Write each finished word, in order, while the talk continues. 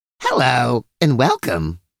Hello, and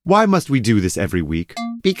welcome. Why must we do this every week?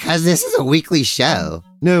 Because this is a weekly show.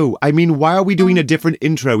 No, I mean, why are we doing a different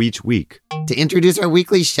intro each week? To introduce our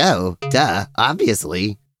weekly show. Duh,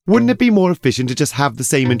 obviously. Wouldn't it be more efficient to just have the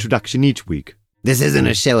same introduction each week? This isn't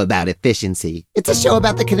a show about efficiency. It's a show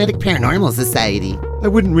about the Kinetic Paranormal Society. I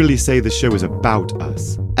wouldn't really say the show is about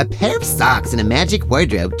us. A pair of socks and a magic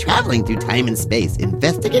wardrobe traveling through time and space,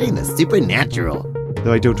 investigating the supernatural.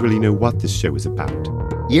 Though I don't really know what this show is about.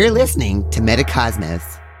 You're listening to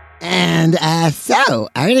Metacosmos. And, so,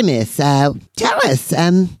 Artemis, tell us,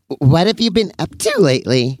 what have you been up to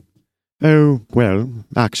lately? Oh, well,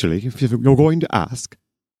 actually, if you're going to ask,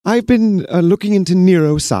 I've been looking into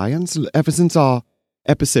neuroscience ever since our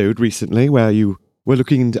episode recently where you were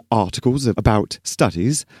looking into articles about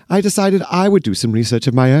studies. I decided I would do some research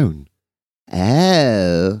of my own.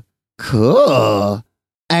 Oh, cool.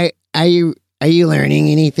 Are you learning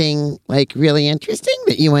anything, really interesting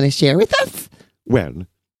that you want to share with us? Well,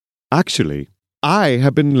 actually, I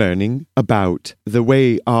have been learning about the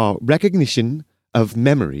way our recognition of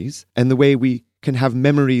memories and the way we can have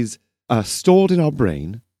memories stored in our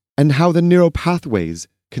brain and how the neural pathways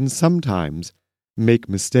can sometimes make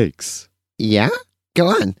mistakes. Yeah? Go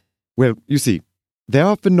on. Well, you see, there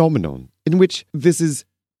are phenomenon in which this is,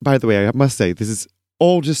 by the way, I must say, this is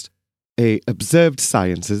all just observed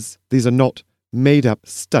sciences. These are not made-up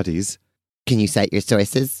studies. Can you cite your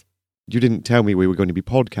sources? You didn't tell me we were going to be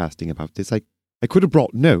podcasting about this. I could have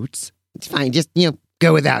brought notes. It's fine. Just,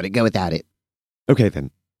 go without it. Okay,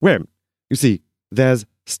 then. Well, you see, there's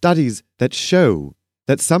studies that show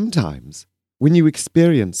that sometimes when you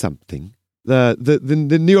experience something,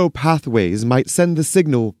 the neural pathways might send the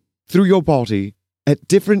signal through your body at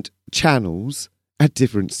different channels at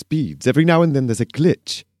different speeds. Every now and then there's a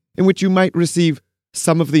glitch in which you might receive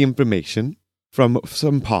some of the information from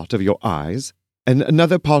some part of your eyes and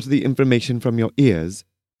another part of the information from your ears,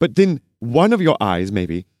 but then one of your eyes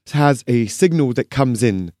maybe has a signal that comes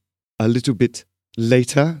in a little bit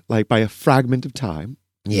later, like by a fragment of time.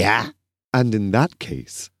 Yeah? And in that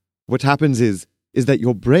case, what happens is that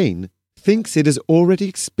your brain thinks it has already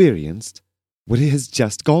experienced what it has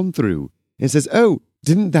just gone through and says, oh,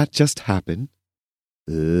 didn't that just happen?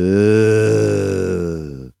 Ooh.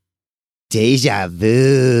 Déjà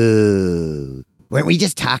vu. Weren't we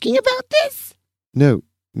just talking about this? No,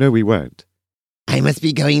 we weren't. I must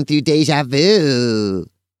be going through déjà vu.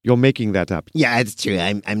 You're making that up. Yeah, it's true.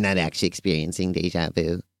 I'm not actually experiencing déjà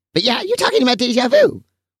vu. But yeah, you're talking about déjà vu.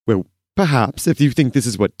 Well, perhaps if you think this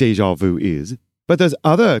is what déjà vu is, but there's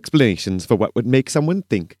other explanations for what would make someone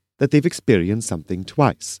think that they've experienced something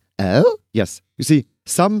twice. Oh? Yes. You see,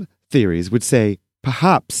 some theories would say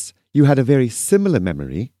perhaps you had a very similar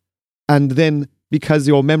memory, and then because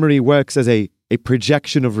your memory works as a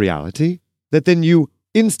projection of reality, that then you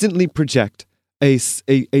instantly project a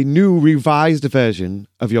new revised version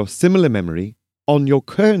of your similar memory on your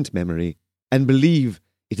current memory and believe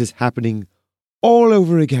it is happening all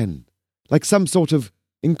over again, like some sort of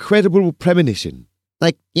incredible premonition.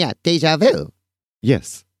 Déjà vu.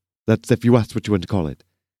 Yes, that's if that's what you want to call it.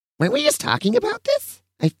 Weren't we just talking about this?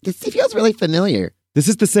 This feels really familiar. This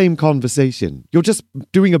is the same conversation. You're just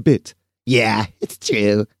doing a bit. Yeah, it's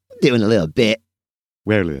true. I'm doing a little bit.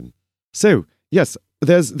 Well then. So, yes,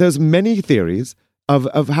 there's many theories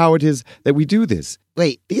of how it is that we do this.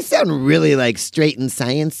 Wait, these sound really straight and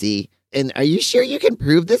science-y. And are you sure you can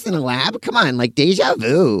prove this in a lab? Come on, déjà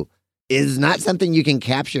vu is not something you can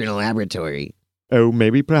capture in a laboratory. Oh,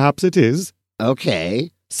 maybe perhaps it is.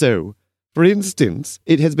 Okay. So, for instance,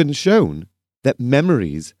 it has been shown that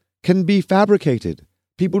memories can be fabricated.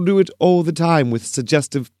 People do it all the time with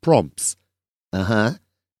suggestive prompts. Uh-huh.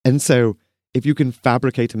 And so, if you can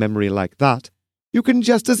fabricate a memory like that, you can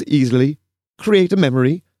just as easily create a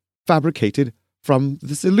memory fabricated from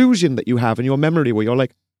this illusion that you have in your memory where you're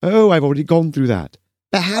like, oh, I've already gone through that.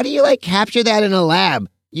 But how do you, capture that in a lab?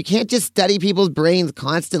 You can't just study people's brains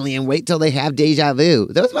constantly and wait till they have déjà vu.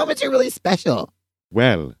 Those moments are really special.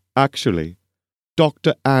 Well, actually,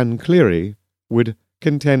 Dr. Anne Cleary would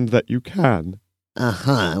contend that you can.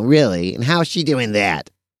 Uh-huh, really? And how's she doing that?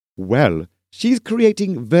 Well, she's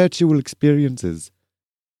creating virtual experiences.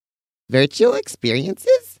 Virtual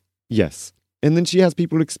experiences? Yes. And then she has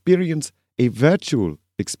people experience a virtual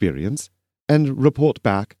experience and report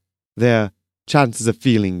back their chances of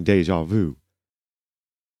feeling déjà vu.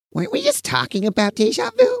 Weren't we just talking about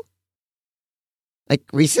déjà vu?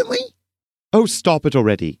 Recently? Oh, stop it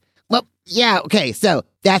already. Well, yeah, okay, so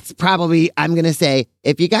that's probably, I'm going to say,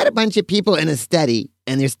 if you got a bunch of people in a study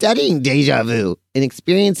and they're studying déjà vu and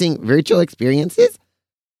experiencing virtual experiences,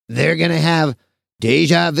 they're going to have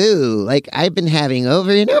Déjà vu, like I've been having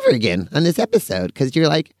over and over again on this episode. Because you're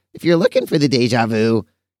like, if you're looking for the déjà vu,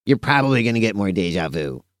 you're probably going to get more déjà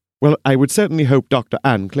vu. Well, I would certainly hope Dr.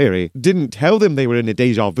 Anne Cleary didn't tell them they were in a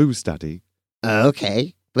déjà vu study.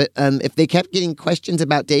 Okay. But if they kept getting questions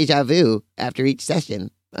about déjà vu after each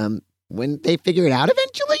session, wouldn't they figure it out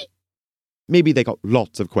eventually? Maybe they got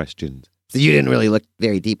lots of questions. So you didn't really look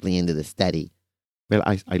very deeply into the study. Well,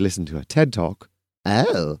 I listened to a TED Talk.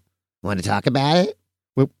 Oh. Want to talk about it?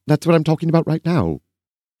 Well, that's what I'm talking about right now.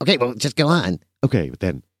 Okay, well, just go on. Okay, but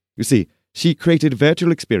then, you see, she created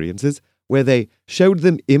virtual experiences where they showed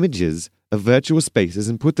them images of virtual spaces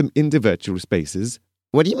and put them into virtual spaces.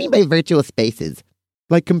 What do you mean by virtual spaces?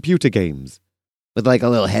 Like computer games. With like a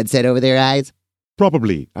little headset over their eyes?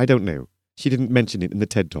 Probably. I don't know. She didn't mention it in the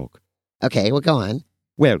TED Talk. Okay, well, go on.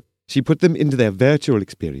 Well, she put them into their virtual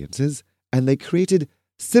experiences, and they created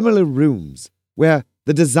similar rooms where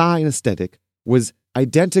the design aesthetic was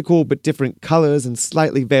identical but different colors and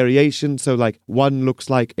slightly variation. So like one looks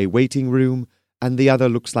like a waiting room and the other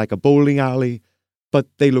looks like a bowling alley, but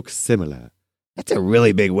they look similar. That's a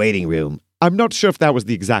really big waiting room. I'm not sure if that was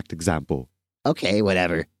the exact example. Okay,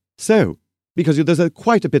 whatever. So, because there's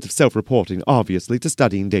quite a bit of self-reporting, obviously, to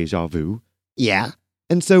studying déjà vu. Yeah.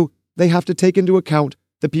 And so they have to take into account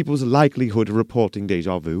the people's likelihood of reporting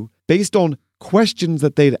déjà vu based on questions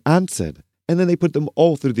that they'd answered. And then they put them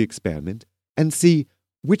all through the experiment and see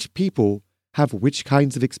which people have which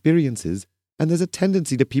kinds of experiences. And there's a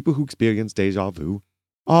tendency that people who experience déjà vu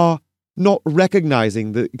are not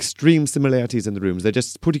recognizing the extreme similarities in the rooms. They're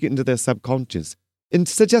just putting it into their subconscious and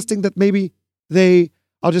suggesting that maybe they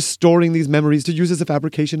are just storing these memories to use as a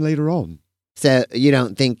fabrication later on. So you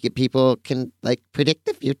don't think people can, like, predict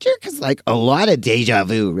the future? Because, like, a lot of déjà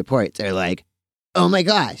vu reports are like, oh my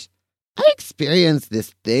gosh, I experienced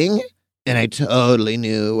this thing and I totally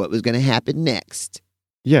knew what was going to happen next.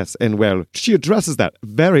 Yes, and well, she addresses that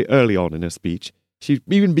very early on in her speech. She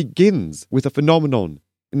even begins with a phenomenon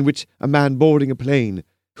in which a man boarding a plane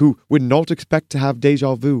who would not expect to have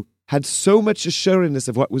déjà vu had so much assuredness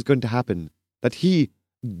of what was going to happen that he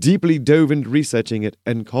deeply dove into researching it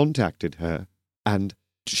and contacted her. And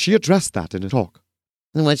she addressed that in a talk.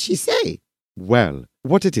 And what'd she say? Well,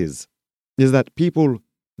 what it is that people,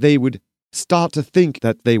 they would start to think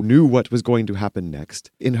that they knew what was going to happen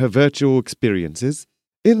next in her virtual experiences.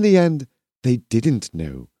 In the end, they didn't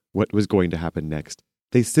know what was going to happen next.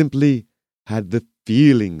 They simply had the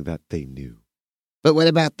feeling that they knew. But what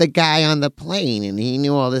about the guy on the plane? And he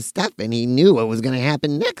knew all this stuff and he knew what was going to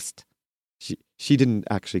happen next. She didn't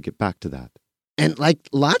actually get back to that. And like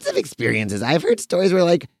lots of experiences. I've heard stories where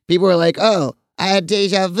like people were like, oh, I had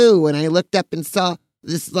déjà vu when I looked up and saw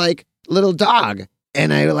this like little dog.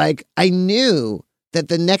 And I knew that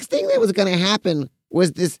the next thing that was going to happen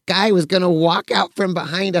was this guy was going to walk out from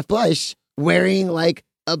behind a bush wearing like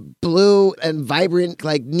a blue and vibrant,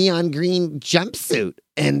 like neon green jumpsuit.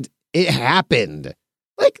 And it happened.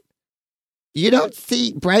 Like, you don't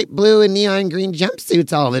see bright blue and neon green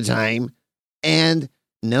jumpsuits all the time. And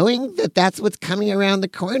knowing that that's what's coming around the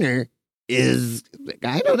corner is,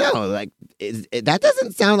 I don't know, like, that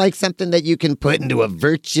doesn't sound like something that you can put into a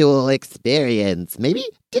virtual experience. Maybe,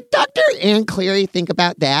 did Dr. Anne Cleary think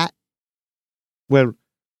about that? Well,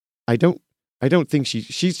 I don't think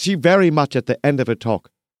she very much at the end of her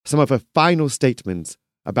talk, some of her final statements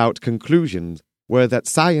about conclusions were that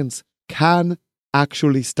science can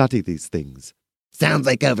actually study these things. Sounds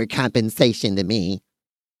like overcompensation to me.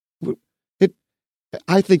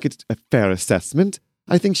 I think it's a fair assessment.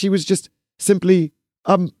 I think she was just simply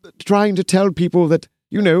trying to tell people that,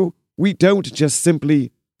 you know, we don't just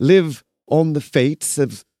simply live on the fates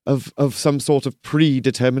of some sort of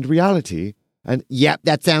predetermined reality. And yep,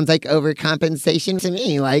 that sounds like overcompensation to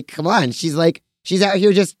me. Like, come on, she's out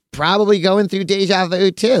here just probably going through déjà vu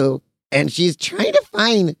too. And she's trying to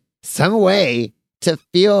find some way to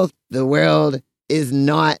feel the world is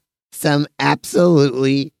not some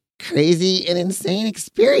absolutely crazy and insane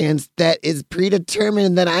experience that is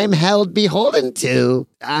predetermined that I'm held beholden to.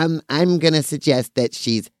 I'm going to suggest that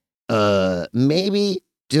she's maybe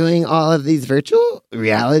doing all of these virtual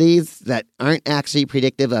realities that aren't actually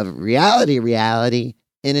predictive of reality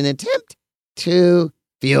in an attempt to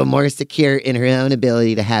feel more secure in her own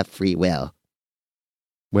ability to have free will.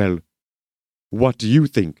 Well, what do you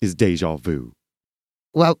think is déjà vu?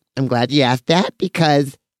 Well, I'm glad you asked that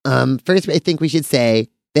because first I think we should say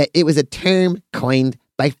that it was a term coined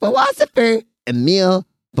by philosopher Emile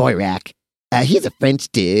Boirac. He's a French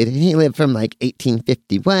dude. He lived from like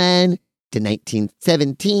 1851 to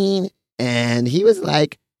 1917. And he was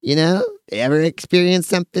like, you know, ever experienced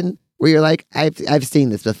something where you're like, I've seen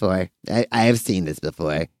this before. I have seen this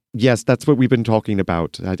before. Yes, that's what we've been talking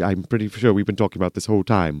about. I'm pretty sure we've been talking about this whole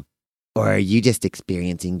time. Or are you just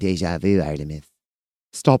experiencing deja vu, Artemis?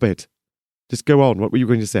 Stop it. Just go on. What were you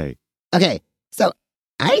going to say? Okay, so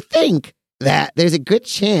I think that there's a good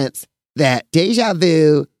chance that deja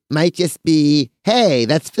vu might just be, hey,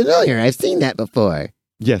 that's familiar. I've seen that before.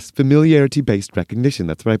 Yes, familiarity-based recognition.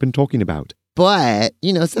 That's what I've been talking about. But,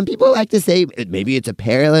 some people like to say maybe it's a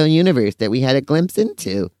parallel universe that we had a glimpse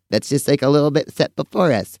into that's just like a little bit set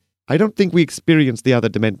before us. I don't think we experienced the other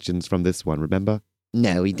dimensions from this one, remember?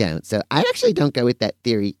 No, we don't. So I actually don't go with that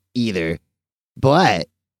theory either. But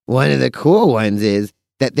one of the cool ones is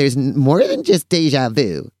that there's more than just deja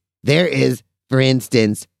vu. There is, for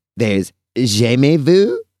instance, there's jamais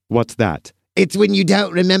vu. What's that? It's when you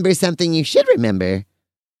don't remember something you should remember.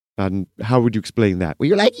 And how would you explain that? Well,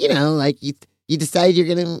 you're like, you decide you're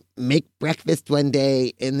going to make breakfast one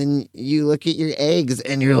day, and then you look at your eggs,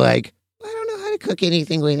 and you're like, I don't know how to cook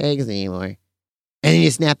anything with eggs anymore. And then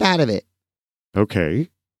you snap out of it. Okay.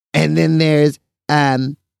 And then there's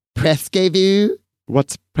presque vu.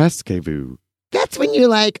 What's presque vu? That's when you're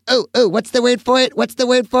like, oh, what's the word for it? What's the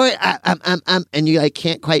word for it? And you like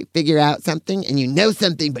can't quite figure out something, and you know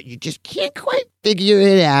something, but you just can't quite figure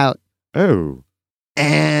it out. Oh.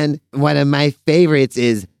 And one of my favorites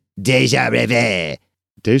is déjà rêvé.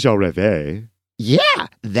 Déjà rêvé? Yeah,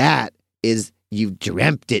 that is, you've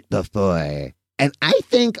dreamt it before. And I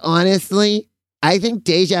think, honestly,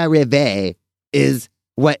 déjà rêvé is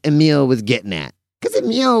what Emile was getting at. Because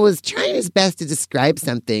Emile was trying his best to describe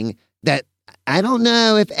something that I don't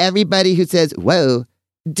know if everybody who says, whoa,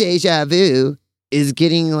 déjà vu, is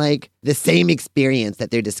getting like the same experience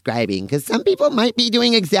that they're describing. Because some people might be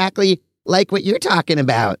doing exactly like what you're talking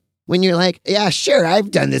about. When you're like, yeah, sure,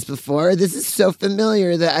 I've done this before. This is so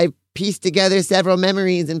familiar that I've pieced together several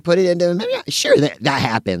memories and put it into a memory. Sure, that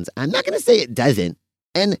happens. I'm not going to say it doesn't.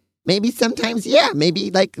 And maybe sometimes, yeah,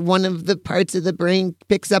 maybe like one of the parts of the brain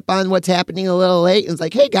picks up on what's happening a little late and it's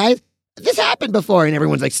like, hey, guys, this happened before. And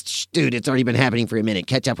everyone's like, shh, dude, it's already been happening for a minute.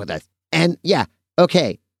 Catch up with us. And yeah,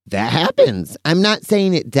 okay, that happens. I'm not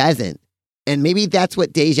saying it doesn't. And maybe that's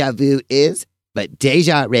what déjà vu is. But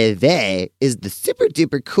déjà rêvé is the super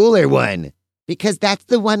duper cooler one. Because that's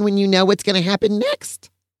the one when you know what's going to happen next.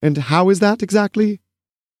 And how is that exactly?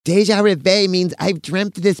 Déjà rêvé means I've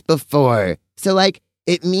dreamt this before. So like,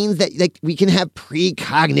 it means that like we can have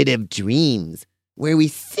precognitive dreams where we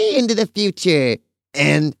see into the future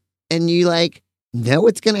and you like know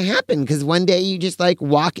what's going to happen because one day you just like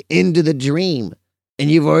walk into the dream and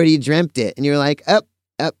you've already dreamt it and you're like, up,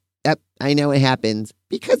 I know what happens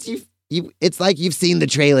because it's like you've seen the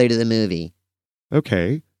trailer to the movie.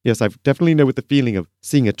 Okay. Yes, I definitely know what the feeling of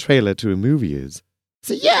seeing a trailer to a movie is.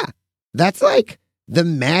 So yeah, that's like the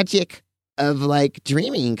magic of like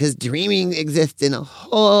dreaming, because dreaming exists in a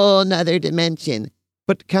whole nother dimension.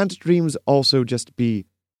 But can't dreams also just be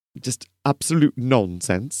just absolute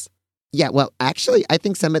nonsense? Yeah, well, actually, I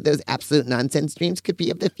think some of those absolute nonsense dreams could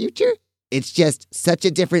be of the future. It's just such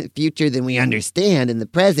a different future than we understand in the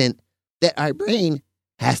present that our brain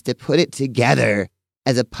has to put it together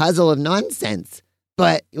as a puzzle of nonsense.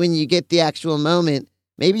 But when you get the actual moment,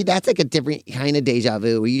 maybe that's like a different kind of deja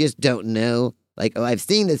vu where you just don't know, like, oh, I've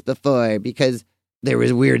seen this before because there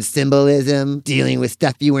was weird symbolism dealing with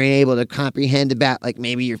stuff you weren't able to comprehend about, like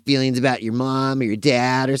maybe your feelings about your mom or your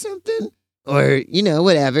dad or something, or,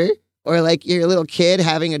 whatever. Or like you're a little kid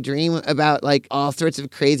having a dream about like all sorts of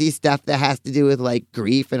crazy stuff that has to do with like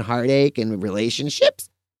grief and heartache and relationships.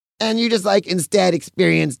 And you just like instead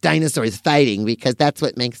experience dinosaurs fighting because that's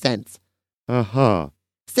what makes sense. Uh-huh.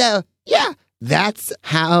 So, yeah, that's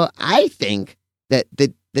how I think that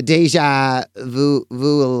the deja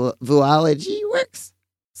vuology works.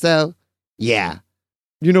 So, yeah.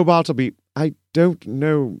 Bartleby, I don't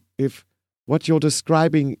know if what you're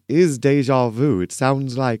describing is deja vu. It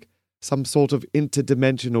sounds like some sort of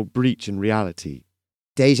interdimensional breach in reality.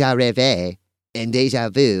 Déjà rêvé and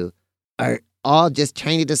déjà vu are all just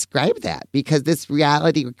trying to describe that because this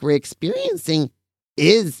reality we're experiencing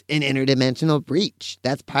is an interdimensional breach.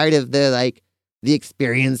 That's part of the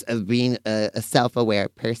experience of being a self-aware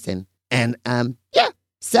person. And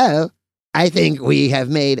so I think we have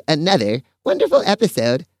made another wonderful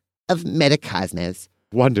episode of Metacosmos.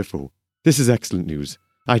 Wonderful. This is excellent news.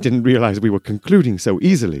 I didn't realize we were concluding so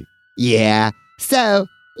easily. Yeah. So,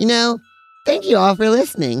 thank you all for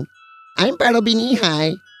listening. I'm Bartleby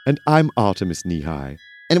Knee-High. And I'm Artemis Knee-High.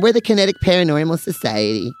 And we're the Kinetic Paranormal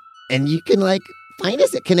Society. And you can, find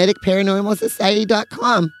us at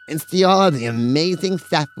kineticparanormalsociety.com and see all of the amazing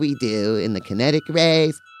stuff we do in the kinetic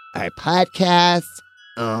rays, our podcasts,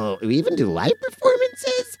 Oh, we even do live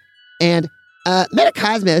performances? And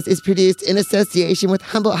Metacosmos is produced in association with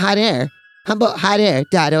Humboldt Hot Air,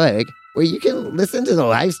 HumboldtHotAir.org, where you can listen to the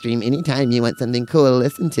live stream anytime you want something cool to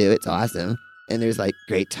listen to. It's awesome. And there's like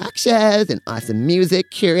great talk shows and awesome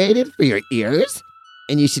music curated for your ears.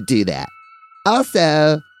 And you should do that.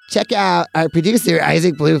 Also, check out our producer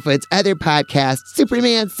Isaac Bluefoot's other podcast,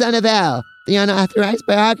 Superman Son of L, the unauthorized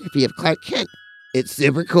biography of Clark Kent. It's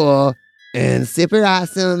super cool and super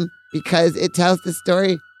awesome because it tells the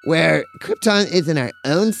story where Krypton is in our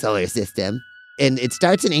own solar system, and it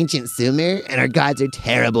starts in ancient Sumer, and our gods are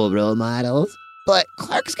terrible role models. But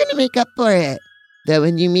Clark's gonna make up for it. Though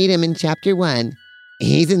when you meet him in Chapter 1,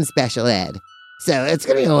 he's in special ed. So it's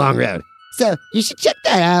gonna be a long road. So you should check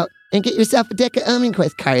that out and get yourself a deck of Omen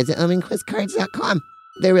Quest cards at omenquestcards.com.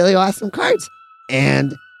 They're really awesome cards.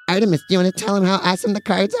 And Artemis, do you want to tell him how awesome the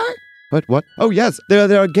cards are? What? Oh, yes,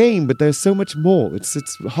 they're a game, but there's so much more. It's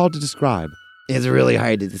hard to describe. It's really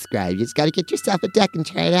hard to describe. You just got to get yourself a deck and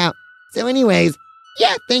try it out. So anyways,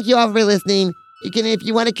 yeah, thank you all for listening. If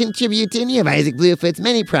you want to contribute to any of Isaac Bluefoot's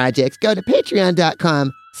many projects, go to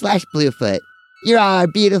patreon.com/Bluefoot. You all are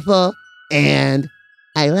beautiful, and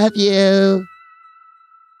I love you.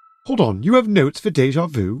 Hold on, you have notes for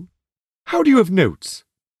Déjà Who? How do you have notes?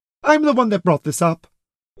 I'm the one that brought this up.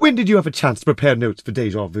 When did you have a chance to prepare notes for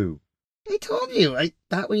Déjà Who? I told you. I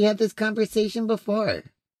thought we had this conversation before.